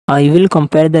I will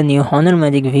compare the new Honor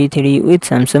Magic V3 with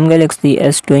Samsung Galaxy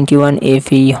S21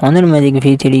 FE. Honor Magic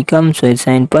V3 comes with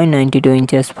 7.92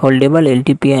 inches foldable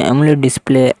LTPI AMOLED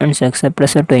display and success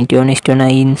ratio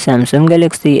 21:9. Samsung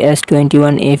Galaxy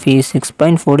S21 FE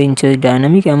 6.4 inches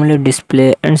dynamic AMOLED display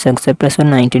and success ratio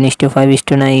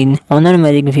 19:5:9. Honor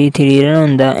Magic V3 run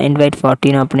on the Android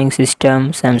 14 operating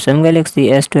system. Samsung Galaxy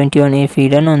S21 FE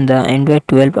run on the Android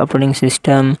 12 operating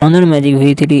system. Honor Magic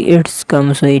V3 it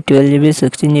comes with 12GB,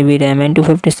 16GB RAM and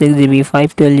 256GB,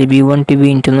 512GB, 1TB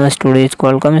internal storage,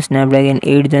 Qualcomm Snapdragon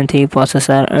 8 Gen 3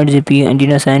 processor, 8GPU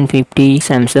Adreno 750.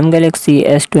 Samsung Galaxy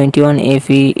S21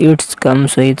 FE it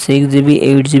comes with 6GB,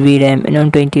 8GB RAM and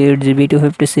 128GB,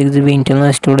 256GB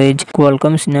internal storage,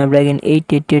 Qualcomm Snapdragon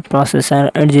 888 processor,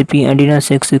 8GPU Adreno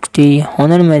 660.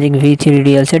 Honor Magic V3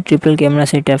 real set triple camera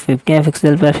setup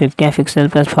 50MP plus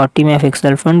 50MP plus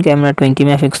 40MP front camera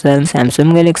 20MP.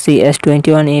 Samsung Galaxy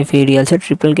S21 FE real set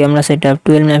triple camera setup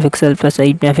 12MP plus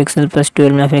 8MP plus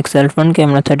 12MP front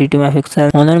camera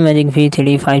 32MP. Honor Magic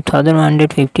V3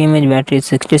 5150mAh battery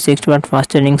 66W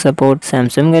fast charging support.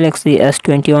 Samsung Galaxy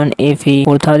S21 FE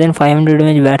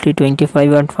 4500mAh battery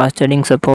 25W fast charging support.